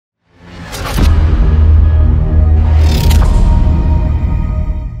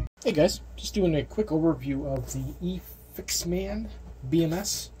Hey guys, just doing a quick overview of the EFIXMAN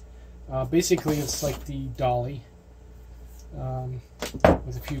BMS. Basically, it's like the dolly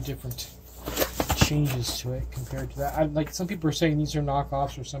with a few different changes to it compared to that. Like some people are saying these are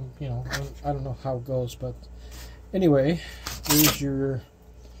knockoffs or some, I don't know how it goes, but anyway, here's your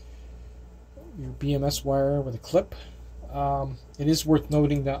BMS wire with a clip. It is worth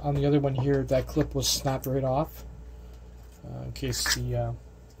noting that on the other one here, that clip was snapped right off. In case you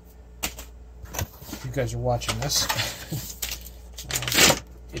guys are watching this.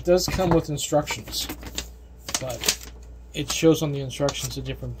 It does come with instructions, but it shows on the instructions a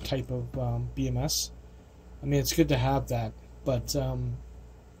different type of BMS. I mean, it's good to have that, but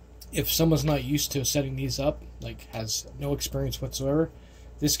if someone's not used to setting these up, like has no experience whatsoever,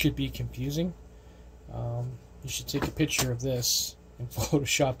 this could be confusing. You should take a picture of this and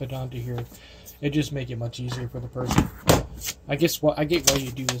Photoshop it onto here. It just make it much easier for the person. I get why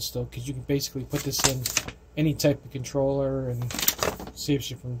you do this though, because you can basically put this in any type of controller and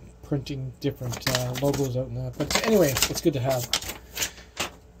saves you from printing different logos out in that. But anyway, it's good to have.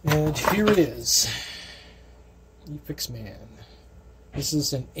 And here it is, EFIXMAN. This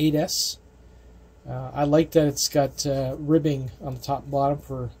is an 8S. I like that it's got ribbing on the top and bottom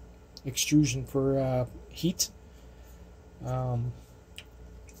for extrusion for heat.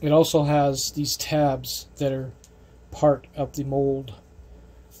 It also has these tabs that are part of the mold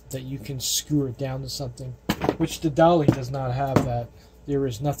that you can screw it down to something, which the dolly does not have that. There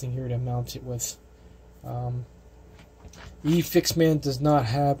is nothing here to mount it with. EFIXMAN does not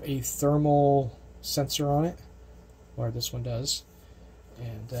have a thermal sensor on it, or this one does.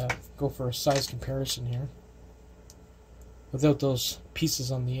 And go for a size comparison here. Without those pieces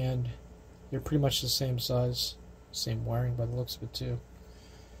on the end, they're pretty much the same size, same wiring by the looks of it too.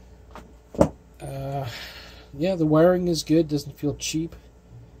 Yeah, the wiring is good, doesn't feel cheap.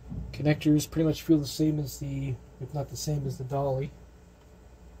 Connectors pretty much feel the same as the, if not the same as the dolly.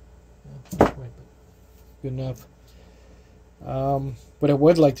 Good enough. What I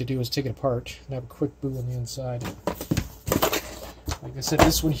would like to do is take it apart and have a quick boo on the inside. Like I said,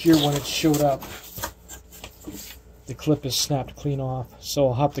 this one here, when it showed up, the clip is snapped clean off, so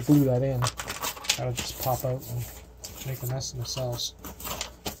I'll have to glue that in. That'll just pop out and make a mess of themselves.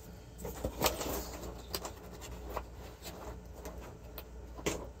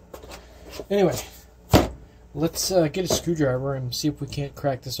 Anyway, let's get a screwdriver and see if we can't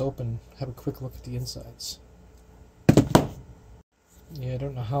crack this open. Have a quick look at the insides. Yeah, I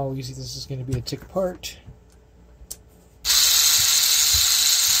don't know how easy this is going to be to take apart.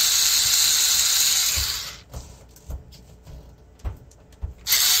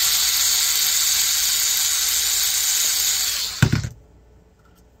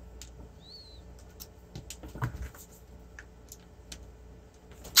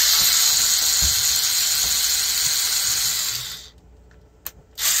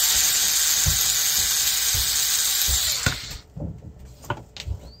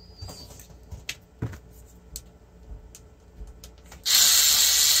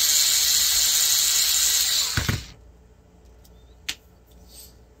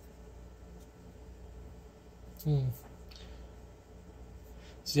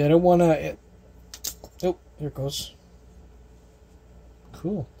 See, I don't want to... Oh, there it goes.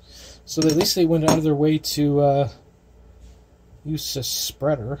 Cool. So at least they went out of their way to use a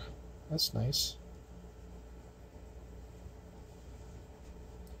spreader. That's nice.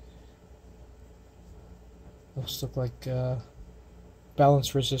 Those look like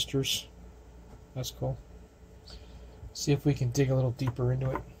balance resistors. That's cool. See if we can dig a little deeper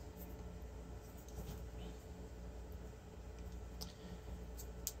into it.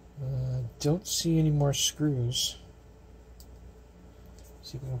 Don't see any more screws.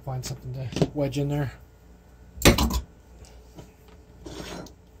 See if we can find something to wedge in there. There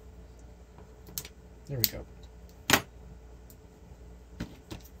we go.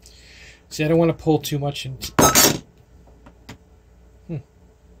 See, I don't want to pull too much into... Well,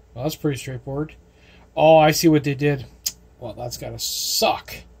 that's pretty straightforward. Oh, I see what they did. Well, that's gotta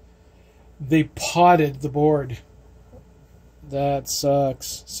suck. They potted the board. That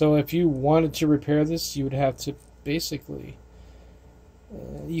sucks. So if you wanted to repair this, you would have to basically...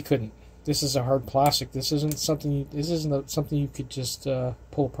 you couldn't. This is a hard plastic. This isn't something you could just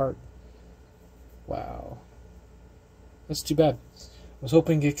pull apart. Wow. That's too bad. I was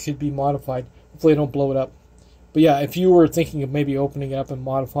hoping it could be modified. Hopefully I don't blow it up. But yeah, if you were thinking of maybe opening it up and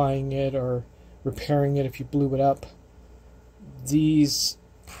modifying it or repairing it if you blew it up, these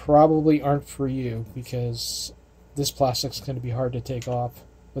probably aren't for you, because this plastic's going to be hard to take off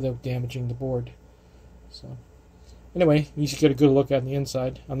without damaging the board. So Anyway, you should get a good look at the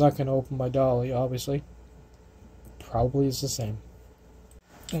inside. I'm not going to open my dolly, obviously. Probably is the same.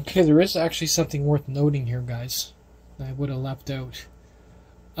 Okay, there is actually something worth noting here, guys, that I would have left out.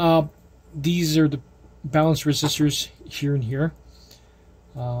 These are the balance resistors here and here.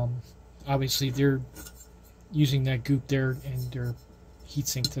 Obviously, they're using that goop there, and they're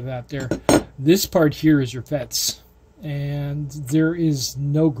heatsink to that there. This part here is your fets, and there is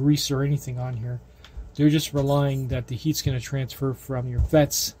no grease or anything on here. They're just relying that the heat's going to transfer from your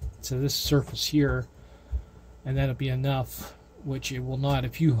fets to this surface here, and that'll be enough, which it will not.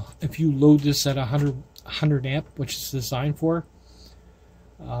 If you load this at 100 amp, which it's designed for,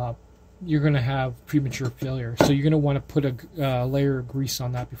 you're going to have premature failure. So you're going to want to put a layer of grease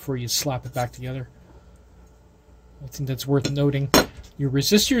on that before you slap it back together. I think that's worth noting. Your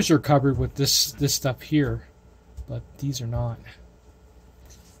resistors are covered with this stuff here, but these are not.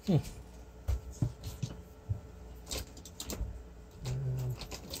 I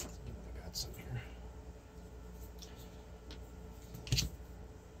got some here.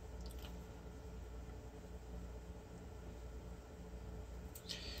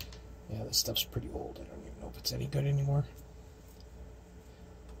 Yeah, this stuff's pretty old. I don't even know if it's any good anymore.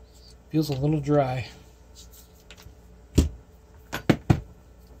 Feels a little dry.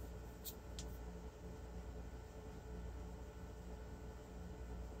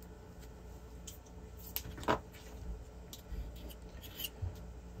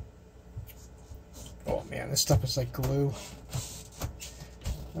 Oh man, this stuff is like glue.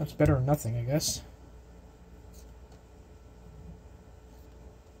 That's better than nothing, I guess.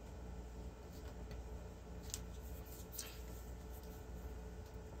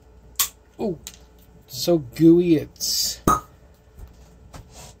 Oh, so gooey it's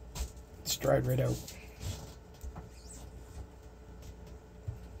dried right out.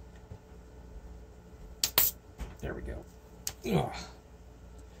 There we go. Ugh.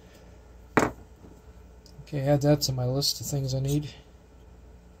 Okay, add that to my list of things I need.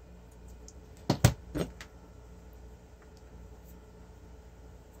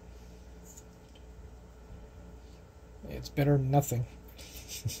 It's better than nothing.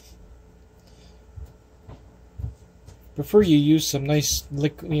 Prefer you use some nice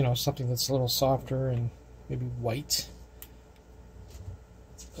liquid, you know, something that's a little softer and maybe white.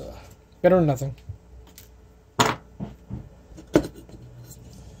 Better than nothing.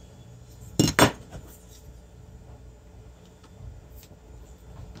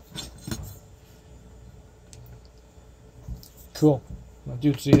 Cool. I'll do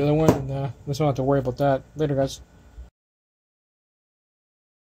it to the other one, and this one, I don't have to worry about that. Later, guys.